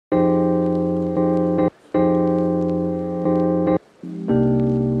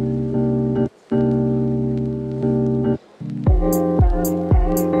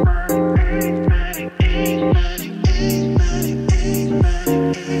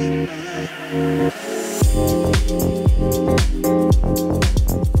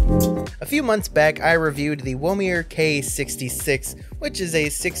A few months back, I reviewed the Womier K87, which is a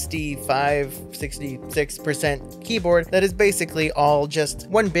 66% keyboard that is basically all just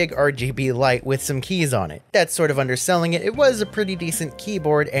one big RGB light with some keys on it. That's sort of underselling it. It was a pretty decent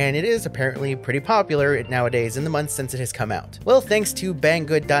keyboard, and it is apparently pretty popular nowadays in the months since it has come out. Well, thanks to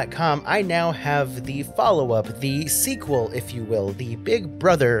Banggood.com, I now have the follow-up, the sequel, if you will, the big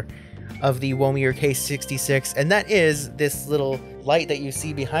brother of the Womier K87, and that is this little light that you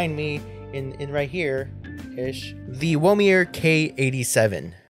see behind me in right here ish, the Womier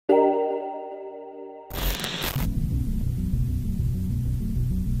K87.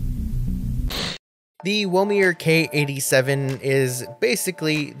 The Womier K87 is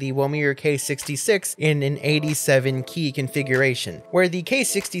basically the Womier K66 in an 87 key configuration, where the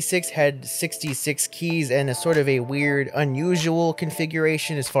K66 had 66 keys and a sort of a weird, unusual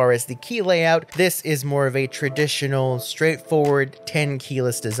configuration as far as the key layout. This is more of a traditional, straightforward 10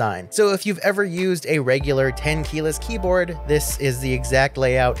 keyless design. So if you've ever used a regular 10 keyless keyboard, this is the exact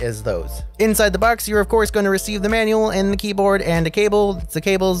layout as those. Inside the box, you're of course going to receive the manual and the keyboard and a cable. The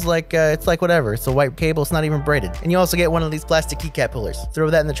cable's like, it's like whatever. It's a white cable, it's not even braided. And you also get one of these plastic keycap pullers. Throw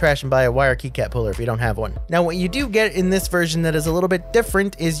that in the trash and buy a wire keycap puller if you don't have one. Now what you do get in this version that is a little bit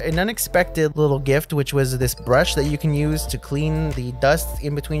different is an unexpected little gift, which was this brush that you can use to clean the dust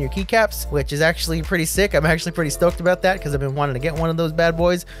in between your keycaps, which is actually pretty sick. I'm actually pretty stoked about that because I've been wanting to get one of those bad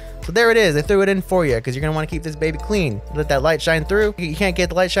boys. So there it is, I threw it in for you because you're going to want to keep this baby clean. Let that light shine through. You can't get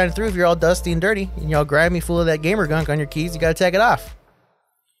the light shining through if you're all dusty and dirty and you're all grimy full of that gamer gunk on your keys. You got to take it off.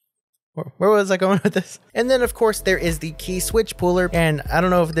 Where was I going with this? And then of course there is the key switch puller, and I don't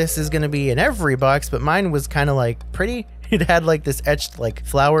know if this is going to be in every box, but mine was kind of like pretty. It had like this etched like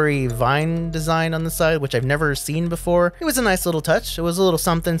flowery vine design on the side, which I've never seen before. It was a nice little touch. It was a little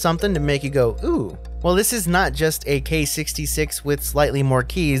something to make you go, ooh. Well, this is not just a K86 with slightly more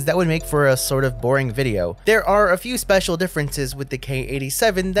keys. That would make for a sort of boring video. There are a few special differences with the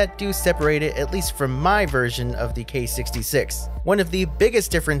K87 that do separate it, at least from my version of the K66. One of the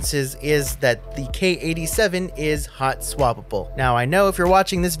biggest differences is that the K87 is HOT-SWAPPABLE. Now, I know if you're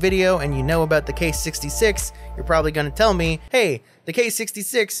watching this video and you know about the K66, you're probably going to tell me, hey, the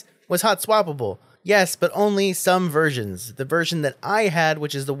K66 was HOT-SWAPPABLE. Yes, but only some versions. The version that I had,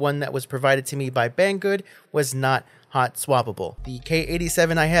 which is the one that was provided to me by Banggood, was not HOT-SWAPPABLE. The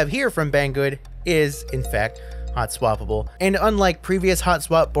K87 I have here from Banggood is, in fact, HOT-SWAPPABLE. And unlike previous hot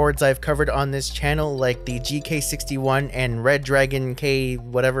swap boards I've covered on this channel, like the GK61 and Red Dragon K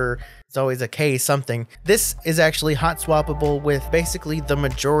whatever, it's always a K something, this is actually HOT-SWAPPABLE with basically the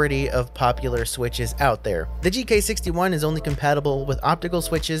majority of popular switches out there. The GK61 is only compatible with optical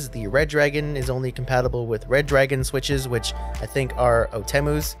switches, the Red Dragon is only compatible with Red Dragon switches, which I think are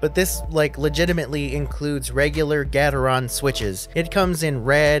Otemus, but this like legitimately includes regular Gateron switches. It comes in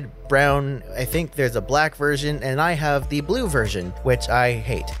red, brown, I think there's a black version, and I have the blue version, which I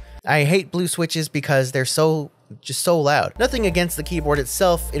hate. I hate blue switches because they're just so loud. Nothing against the keyboard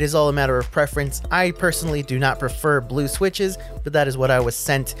itself, it is all a matter of preference. I personally do not prefer blue switches, but that is what I was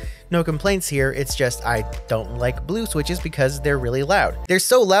sent. No complaints here, it's just I don't like blue switches because they're really loud. They're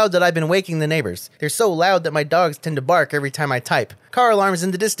so loud that I've been waking the neighbors. They're so loud that my dogs tend to bark every time I type. Car alarms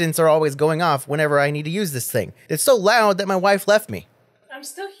in the distance are always going off whenever I need to use this thing. It's so loud that my wife left me. I'm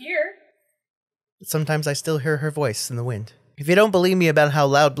still here. Sometimes I still hear her voice in the wind. If you don't believe me about how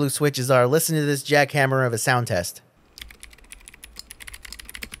loud blue switches are, listen to this jackhammer of a sound test.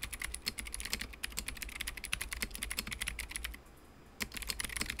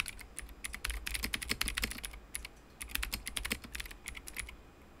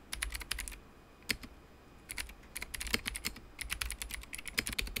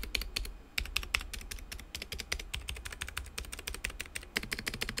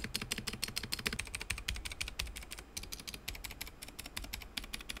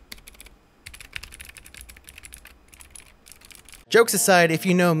 Jokes aside, if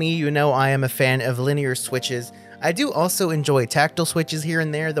you know me, you know I am a fan of linear switches. I do also enjoy tactile switches here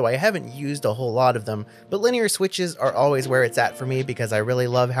and there, though I haven't used a whole lot of them, but linear switches are always where it's at for me because I really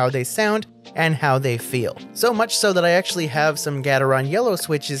love how they sound and how they feel. So much so that I actually have some Gateron yellow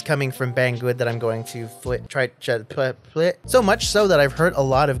switches coming from Banggood that I'm going to flip. So much so that I've heard a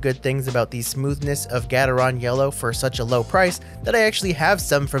lot of good things about the smoothness of Gateron yellow for such a low price that I actually have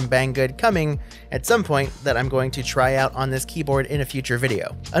some from Banggood coming at some point that I'm going to try out on this keyboard in a future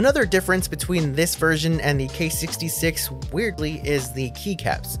video. Another difference between this version and the K86, weirdly, is the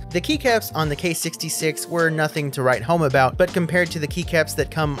keycaps. The keycaps on the K86 were nothing to write home about, but compared to the keycaps that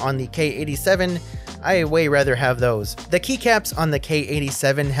come on the K87, K87, I way rather have those. The keycaps on the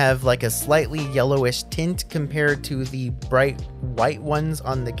K87 have like a slightly yellowish tint compared to the bright white ones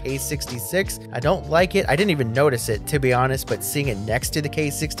on the K66. I don't like it. I didn't even notice it, to be honest, but seeing it next to the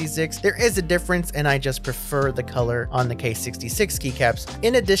K66, there is a difference, and I just prefer the color on the K66 keycaps.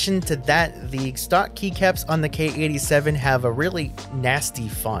 In addition to that, the stock keycaps on the K87 have a really nasty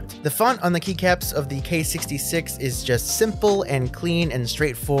font. The font on the keycaps of the K66 is just simple and clean and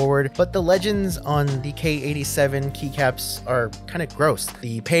straightforward, but the legends on the K87 keycaps are kind of gross.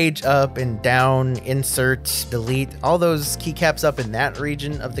 The page up and down, insert, delete, all those keycaps up in that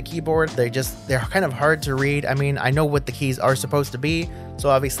region of the keyboard, they're kind of hard to read. I mean, I know what the keys are supposed to be, so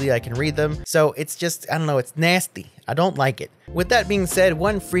obviously I can read them. So it's just, I don't know, it's nasty. I don't like it. With that being said,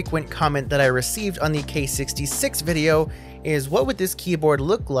 one frequent comment that I received on the K66 video is, what would this keyboard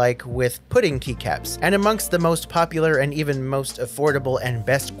look like with pudding keycaps? And amongst the most popular and even most affordable and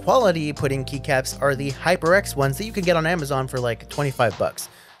best quality pudding keycaps are the HyperX ones that you can get on Amazon for like 25 bucks.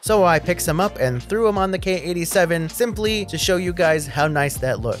 So I picked some up and threw them on the K87 simply to show you guys how nice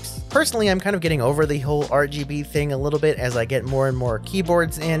that looks. Personally, I'm kind of getting over the whole RGB thing a little bit as I get more and more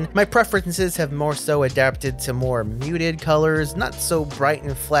keyboards in. My preferences have more so adapted to more muted colors, not so bright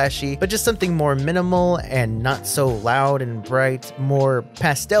and flashy, but just something more minimal and not so loud and bright, more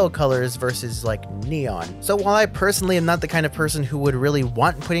pastel colors versus like neon. So while I personally am not the kind of person who would really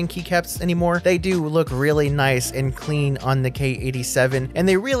want pudding keycaps anymore, they do look really nice and clean on the K87, and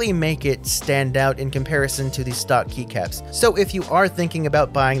they really make it stand out in comparison to the stock keycaps. So if you are thinking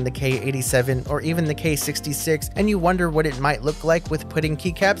about buying the K87 or even the K66 and you wonder what it might look like with pudding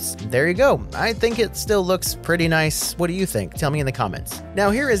keycaps, there you go. I think it still looks pretty nice. What do you think? Tell me in the comments.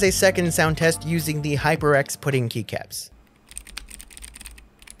 Now here is a second sound test using the HyperX pudding keycaps.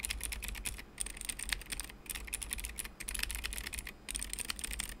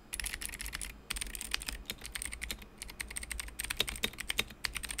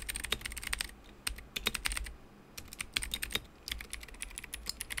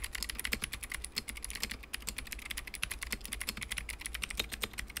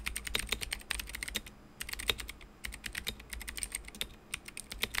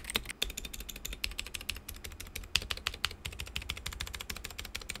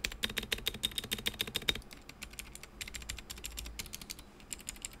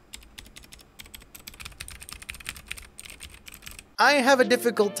 I have a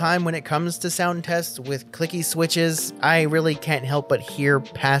difficult time when it comes to sound tests with clicky switches. I really can't help but hear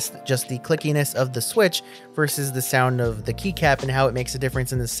past just the clickiness of the switch versus the sound of the keycap and how it makes a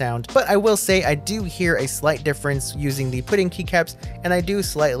difference in the sound. But I will say I do hear a slight difference using the pudding keycaps, and I do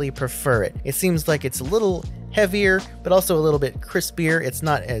slightly prefer it. It seems like it's a little heavier, but also a little bit crispier. It's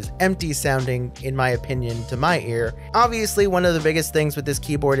not as empty sounding, in my opinion, to my ear. Obviously, one of the biggest things with this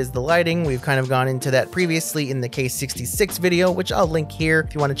keyboard is the lighting. We've kind of gone into that previously in the K66 video, which I'll link here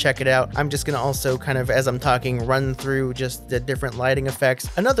if you want to check it out. I'm just going to also kind of, as I'm talking, run through just the different lighting effects.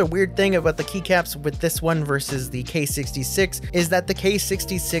 Another weird thing about the keycaps with this one versus the K66 is that the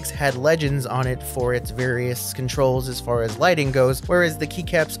K66 had legends on it for its various controls as far as lighting goes, whereas the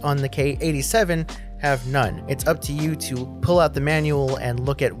keycaps on the K87 have none. It's up to you to pull out the manual and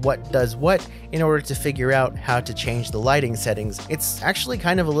look at what does what in order to figure out how to change the lighting settings. It's actually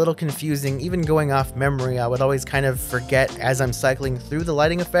kind of a little confusing. Even going off memory, I would always kind of forget as I'm cycling through the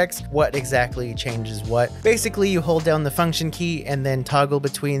lighting effects what exactly changes what. Basically, you hold down the function key and then toggle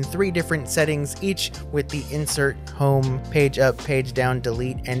between 3 different settings, each with the insert, home, page up, page down,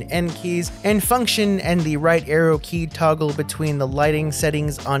 delete, and end keys, and function and the right arrow key toggle between the lighting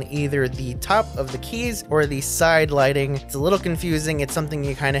settings on either the top of the keys or the side lighting. It's a little confusing. It's something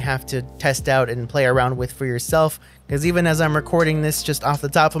you kind of have to test out and play around with for yourself, because even as I'm recording this just off the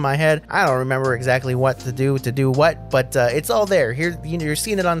top of my head, I don't remember exactly what to do what, but it's all there. Here, you're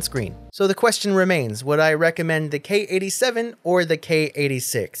seeing it on screen. So the question remains, would I recommend the K87 or the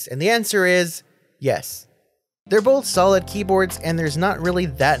K86? And the answer is yes. They're both solid keyboards, and there's not really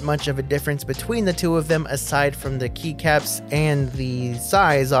that much of a difference between the two of them aside from the keycaps and the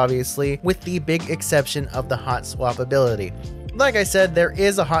size, obviously, with the big exception of the hot swappability. Like I said, there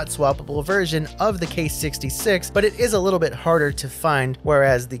is a hot swappable version of the K66, but it is a little bit harder to find,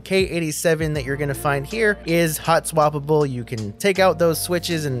 whereas the K87 that you're going to find here is hot swappable. You can take out those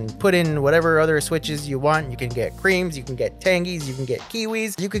switches and put in whatever other switches you want. You can get creams, you can get tangies, you can get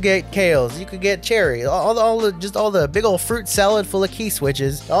kiwis, you could get kales, you could get cherry, all the big old fruit salad full of key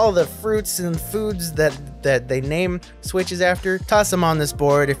switches, all the fruits and foods that that they name switches after, toss them on this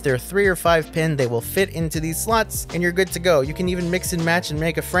board. If they're 3 or 5 pin, they will fit into these slots and you're good to go. You can even mix and match and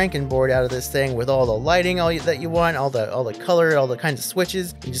make a Frankenboard out of this thing with all the lighting that you want, all the color, all the kinds of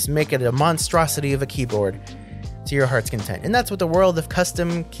switches. You just make it a monstrosity of a keyboard to your heart's content. And that's what the world of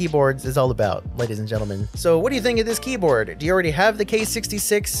custom keyboards is all about, ladies and gentlemen. So what do you think of this keyboard? Do you already have the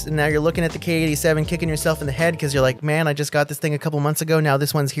K66 and now you're looking at the K87 kicking yourself in the head because you're like, man, I just got this thing a couple months ago, now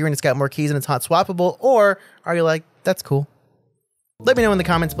this one's here and it's got more keys and it's hot swappable? Or are you like, that's cool? Let me know in the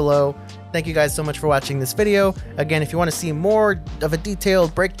comments below. Thank you guys so much for watching this video. Again, if you want to see more of a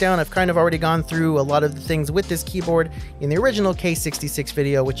detailed breakdown, I've kind of already gone through a lot of the things with this keyboard in the original K66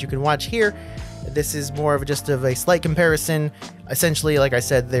 video, which you can watch here. This is more of just a slight comparison. Essentially, like I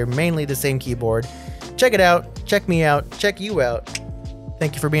said, they're mainly the same keyboard. Check it out, check me out, check you out.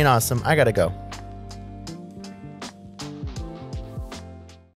 Thank you for being awesome. I gotta go.